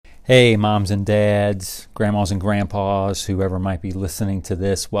Hey, moms and dads, grandmas and grandpas, whoever might be listening to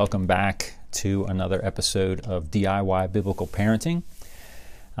this, welcome back to another episode of DIY Biblical Parenting.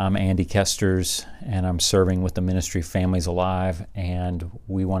 I'm Andy Kesters, and I'm serving with the ministry Families Alive, and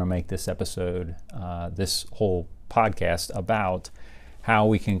we want to make this episode, this whole podcast, about how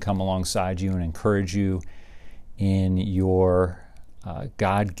we can come alongside you and encourage you in your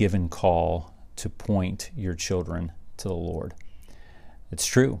God-given call to point your children to the Lord. It's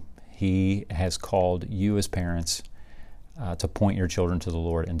true. He has called you as parents to point your children to the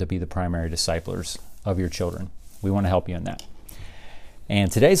Lord and to be the primary disciplers of your children. We want to help you in that.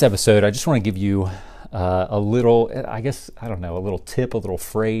 And today's episode, I just want to give you a little, a little tip, a little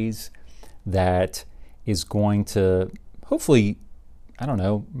phrase that is going to hopefully,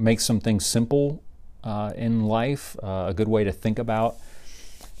 make some things simple in life, a good way to think about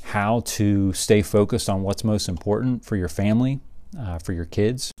how to stay focused on what's most important for your family, for your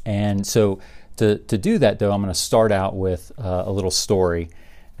kids. And so to do that, though, I'm going to start out with a little story.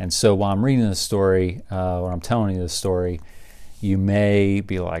 And so while I'm reading the story, when I'm telling you the story, you may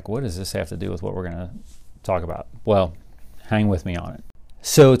be like, what does this have to do with what we're going to talk about? Well, hang with me on it.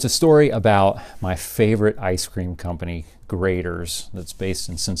 So it's a story about my favorite ice cream company, Graeter's, that's based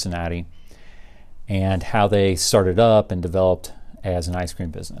in Cincinnati, and how they started up and developed as an ice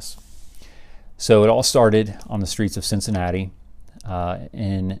cream business. So it all started on the streets of Cincinnati.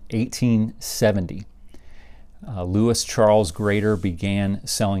 In 1870, Louis Charles Graeter began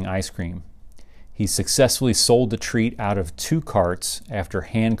selling ice cream. He successfully sold the treat out of 2 carts after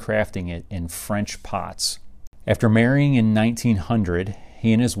handcrafting it in French pots. After marrying in 1900,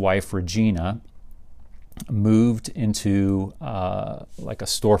 he and his wife Regina moved into like a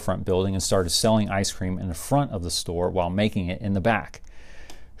storefront building and started selling ice cream in the front of the store while making it in the back.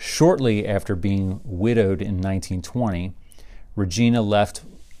 Shortly after being widowed in 1920, Regina left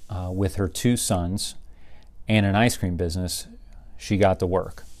with her 2 sons and an ice cream business. She got to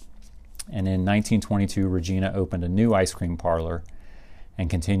work. And in 1922, Regina opened a new ice cream parlor and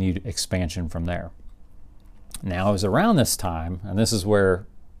continued expansion from there. Now, it was around this time, and this is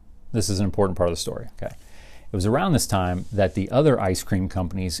an important part of the story. Okay, it was around this time that the other ice cream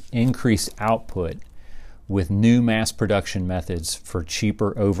companies increased output with new mass production methods for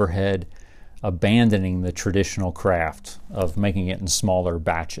cheaper overhead, abandoning the traditional craft of making it in smaller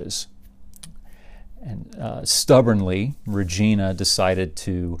batches. And stubbornly, Regina decided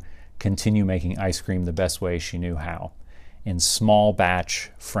to continue making ice cream the best way she knew how, in small batch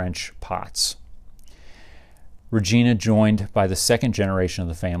French pots. Regina, joined by the second generation of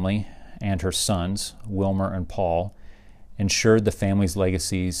the family and her sons, Wilmer and Paul, ensured the family's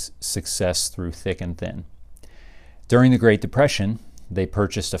legacy's success through thick and thin. During the Great Depression, they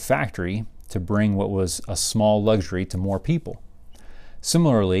purchased a factory to bring what was a small luxury to more people.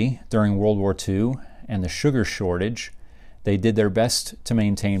 Similarly, during World War II and the sugar shortage, they did their best to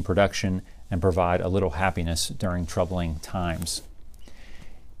maintain production and provide a little happiness during troubling times.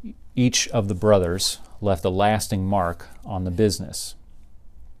 Each of the brothers left a lasting mark on the business.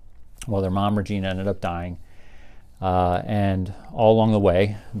 Well, their mom, Regina, ended up dying, and all along the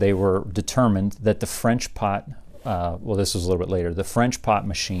way, they were determined that the French pot, this was a little bit later, the French pot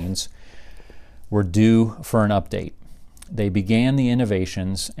machines were due for an update. They began the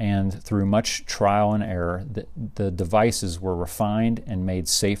innovations, and through much trial and error, the devices were refined and made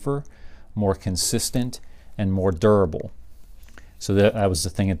safer, more consistent, and more durable. So that was the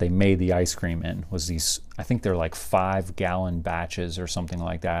thing that they made the ice cream in, was these, I think they're like 5-gallon batches or something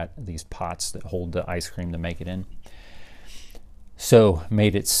like that, these pots that hold the ice cream to make it in. So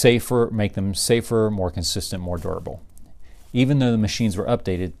make them safer, more consistent, more durable. Even though the machines were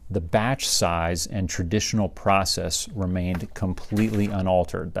updated, the batch size and traditional process remained completely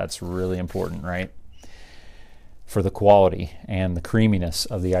unaltered. That's really important, right? For the quality and the creaminess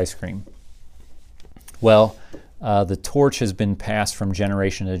of the ice cream. Well, the torch has been passed from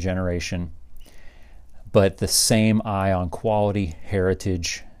generation to generation, but the same eye on quality,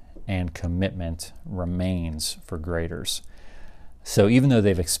 heritage, and commitment remains for Graeter's. So even though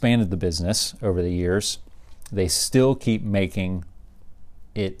they've expanded the business over the years, they still keep making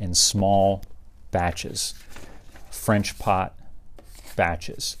it in small batches, French pot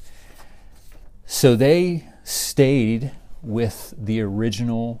batches. So they stayed with the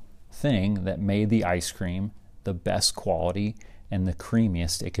original thing that made the ice cream the best quality and the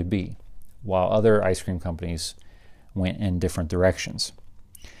creamiest it could be, while other ice cream companies went in different directions.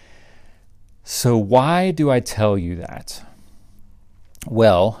 So why do I tell you that?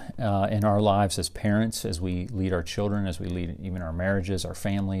 Well, in our lives as parents, as we lead our children, as we lead even our marriages, our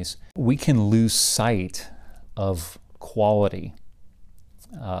families, we can lose sight of quality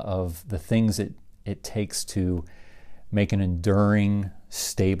of the things it takes to make an enduring,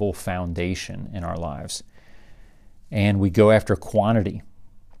 stable foundation in our lives. And we go after quantity.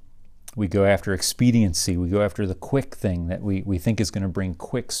 We go after expediency. We go after the quick thing that we think is going to bring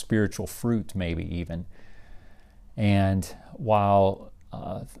quick spiritual fruit, maybe even. And while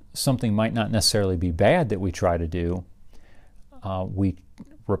something might not necessarily be bad that we try to do, we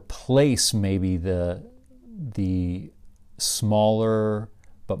replace maybe the smaller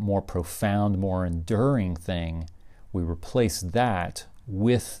but more profound, more enduring thing. We replace that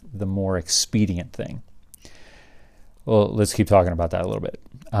with the more expedient thing. Well, let's keep talking about that a little bit.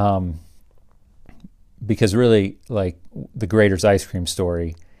 Because really, like the Graeter's ice cream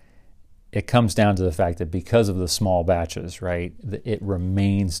story, it comes down to the fact that because of the small batches, right, it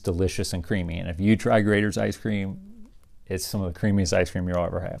remains delicious and creamy. And if you try Graeter's ice cream, it's some of the creamiest ice cream you'll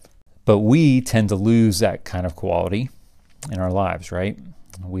ever have. But we tend to lose that kind of quality in our lives, right?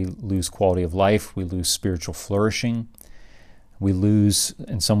 We lose quality of life. We lose spiritual flourishing. We lose,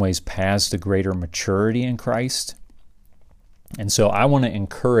 in some ways, paths to greater maturity in Christ. And so I want to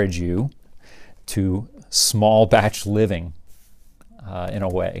encourage you to small batch living in a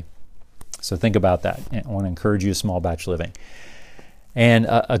way. So think about that. I want to encourage you to small batch living. And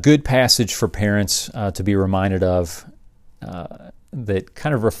a good passage for parents to be reminded of that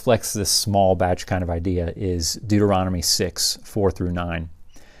kind of reflects this small batch kind of idea is Deuteronomy 6, 4 through 9.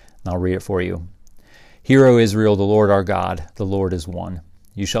 And I'll read it for you. Hear, O Israel, the Lord our God, the Lord is one.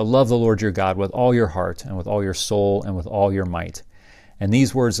 You shall love the Lord your God with all your heart and with all your soul and with all your might. And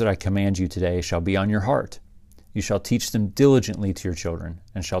these words that I command you today shall be on your heart. You shall teach them diligently to your children,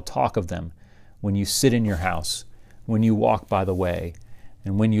 and shall talk of them when you sit in your house, when you walk by the way,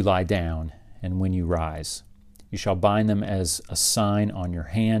 and when you lie down, and when you rise. You shall bind them as a sign on your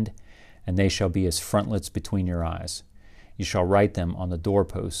hand, and they shall be as frontlets between your eyes. You shall write them on the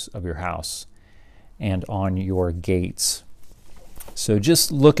doorposts of your house and on your gates. So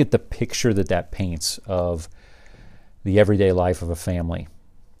just look at the picture that paints of the everyday life of a family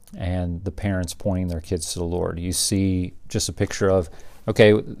and the parents pointing their kids to the Lord. You see just a picture of,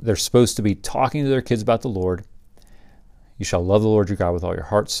 okay, they're supposed to be talking to their kids about the Lord. You shall love the Lord your God with all your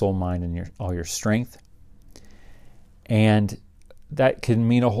heart, soul, mind, and all your strength. And that can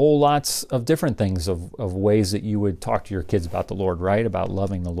mean a whole lot of different things of ways that you would talk to your kids about the Lord, right? About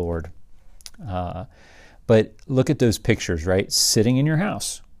loving the Lord. But look at those pictures, right? Sitting in your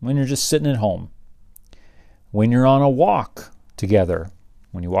house, when you're just sitting at home. When you're on a walk together,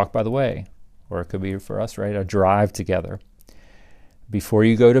 when you walk by the way, or it could be for us, right? A drive together. Before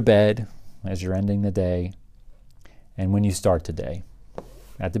you go to bed, as you're ending the day, and when you start the day,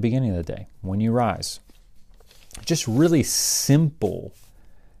 at the beginning of the day, when you rise. Just really simple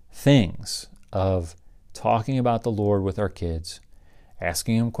things of talking about the Lord with our kids,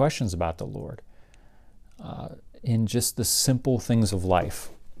 asking them questions about the Lord, in just the simple things of life.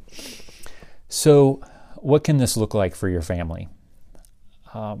 So what can this look like for your family?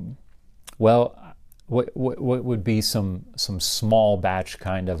 Well, what would be some small batch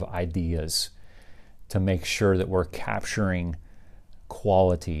kind of ideas to make sure that we're capturing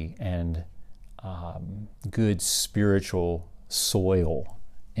quality and good spiritual soil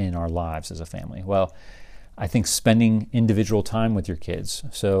in our lives as a family? Well, I think spending individual time with your kids.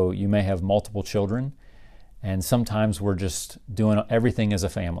 So you may have multiple children, and sometimes we're just doing everything as a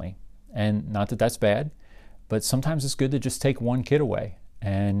family. And not that that's bad, but sometimes it's good to just take one kid away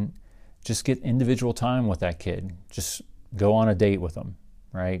and just get individual time with that kid. Just go on a date with them,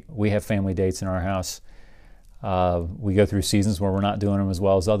 right? We have family dates in our house. We go through seasons where we're not doing them as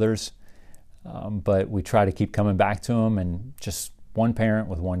well as others, but we try to keep coming back to them, and just one parent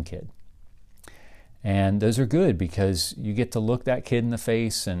with one kid. And those are good because you get to look that kid in the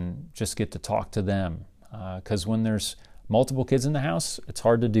face and just get to talk to them. Because when there's multiple kids in the house, it's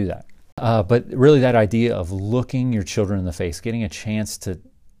hard to do that. But really that idea of looking your children in the face, getting a chance to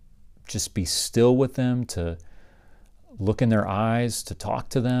just be still with them, to look in their eyes, to talk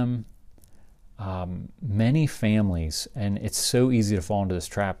to them. Many families, and it's so easy to fall into this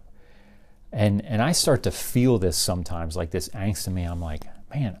trap, and I start to feel this sometimes, like this angst in me. I'm like,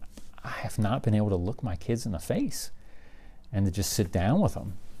 man, I have not been able to look my kids in the face and to just sit down with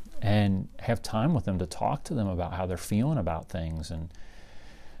them and have time with them to talk to them about how they're feeling about things, and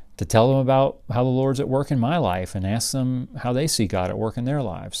to tell them about how the Lord's at work in my life, and ask them how they see God at work in their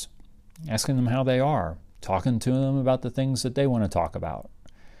lives, asking them how they are, talking to them about the things that they want to talk about.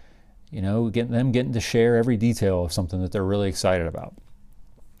 You know, getting to share every detail of something that they're really excited about.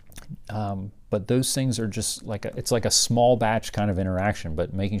 But those things are just it's like a small batch kind of interaction,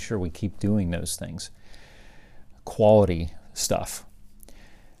 but making sure we keep doing those things. Quality stuff.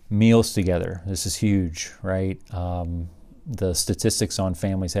 Meals together. This is huge, right? The statistics on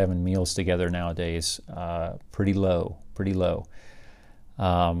families having meals together nowadays, pretty low.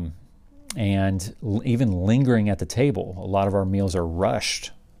 And even lingering at the table. A lot of our meals are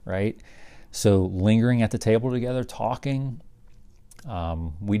rushed, right? So lingering at the table together, talking.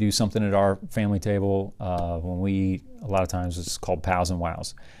 We do something at our family table when we eat. A lot of times it's called Pals and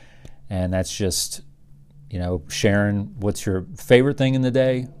Wows. And that's just, sharing what's your favorite thing in the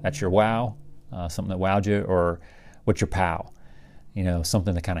day. That's your wow, something that wowed you, or what's your pow,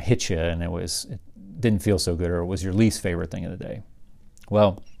 something that kind of hit you and it didn't feel so good, or it was your least favorite thing of the day.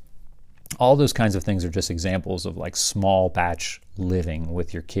 Well, all those kinds of things are just examples of like small batch living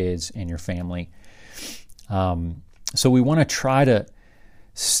with your kids and your family. So we want to try to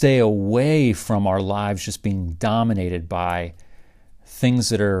stay away from our lives just being dominated by things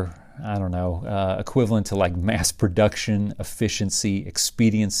that are, equivalent to like mass production, efficiency,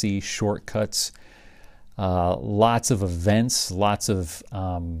 expediency, shortcuts, lots of events, lots of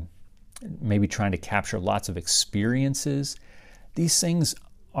maybe trying to capture lots of experiences. These things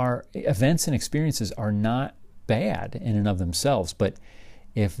events and experiences are not bad in and of themselves, but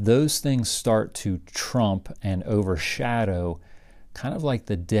if those things start to trump and overshadow kind of like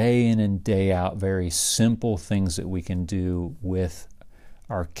the day in and day out, very simple things that we can do with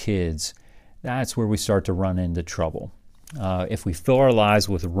our kids, that's where we start to run into trouble. If we fill our lives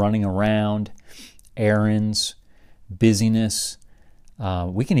with running around, errands, busyness,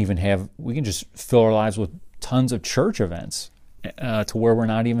 we can just fill our lives with tons of church events to where we're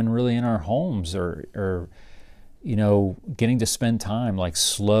not even really in our homes or getting to spend time, like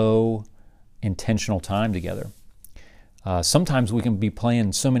slow, intentional time together. Sometimes we can be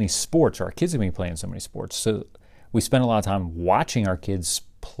playing so many sports, or our kids can be playing so many sports, so we spend a lot of time watching our kids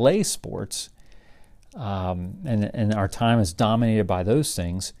play sports, and our time is dominated by those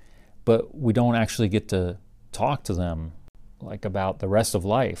things, but we don't actually get to talk to them like about the rest of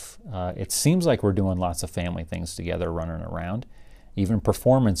life. It seems like we're doing lots of family things together, running around, even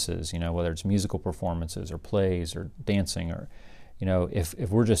performances, whether it's musical performances or plays or dancing, or if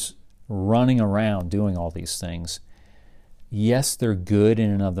we're just running around doing all these things, yes, they're good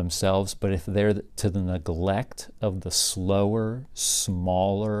in and of themselves, but if they're to the neglect of the slower,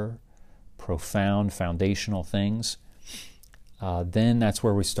 smaller, profound, foundational things, then that's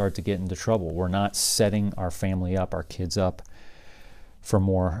where we start to get into trouble. We're not setting our family up, our kids up, for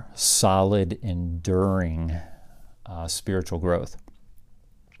more solid, enduring spiritual growth.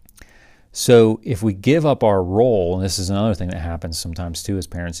 So if we give up our role, and this is another thing that happens sometimes too as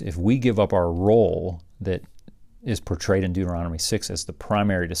parents, if we give up our role that is portrayed in Deuteronomy 6 as the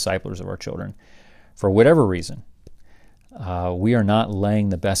primary disciplers of our children, for whatever reason, we are not laying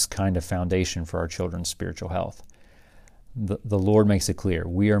the best kind of foundation for our children's spiritual health. The Lord makes it clear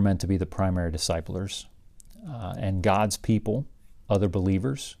we are meant to be the primary disciplers, and God's people, other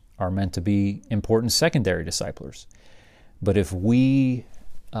believers, are meant to be important secondary disciplers. But if we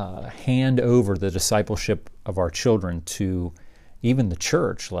hand over the discipleship of our children to even the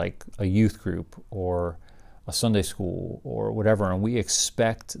church, like a youth group or a Sunday school or whatever, and we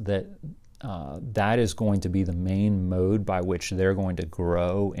expect that that is going to be the main mode by which they're going to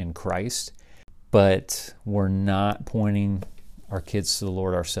grow in Christ, but we're not pointing our kids to the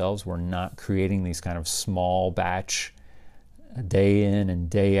Lord ourselves, we're not creating these kind of small batch, day in and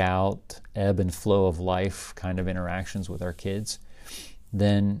day out, ebb and flow of life kind of interactions with our kids,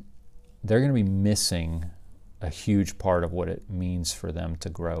 then they're going to be missing a huge part of what it means for them to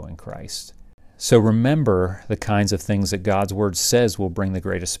grow in Christ. So remember the kinds of things that God's Word says will bring the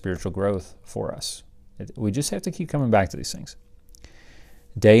greatest spiritual growth for us. We just have to keep coming back to these things.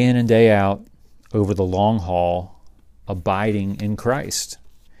 Day in and day out, over the long haul, abiding in Christ.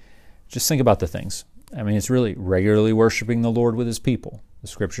 Just think about the things. I mean, it's really regularly worshiping the Lord with His people. The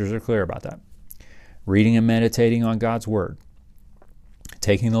Scriptures are clear about that. Reading and meditating on God's Word.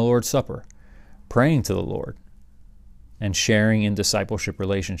 Taking the Lord's Supper. Praying to the Lord. And sharing in discipleship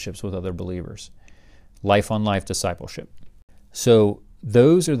relationships with other believers. Life-on-life discipleship. So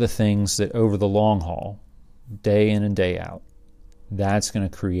those are the things that over the long haul, day in and day out, that's going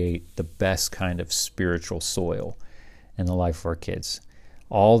to create the best kind of spiritual soil in the life of our kids.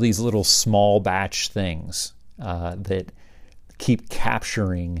 All these little small batch things that keep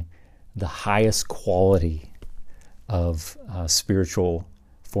capturing the highest quality of spiritual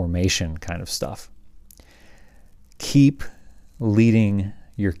formation kind of stuff. Keep leading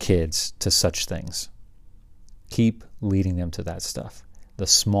your kids to such things. Keep leading them to that stuff, the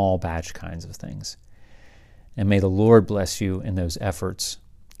small batch kinds of things. And may the Lord bless you in those efforts.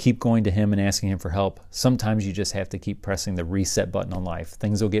 keep going to Him and asking Him for help. Sometimes you just have to keep pressing the reset button on life.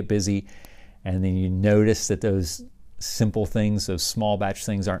 Things will get busy, and then you notice that those simple things, those small batch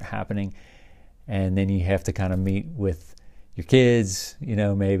things aren't happening, and then you have to kind of meet with your kids.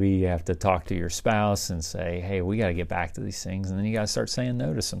 Maybe you have to talk to your spouse and say, hey, we got to get back to these things, and then you got to start saying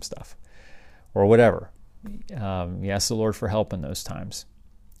no to some stuff or whatever. You ask the Lord for help in those times.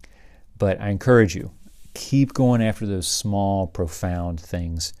 But I encourage you, keep going after those small, profound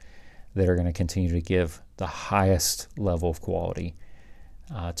things that are going to continue to give the highest level of quality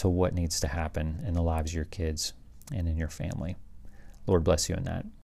to what needs to happen in the lives of your kids and in your family. Lord bless you in that.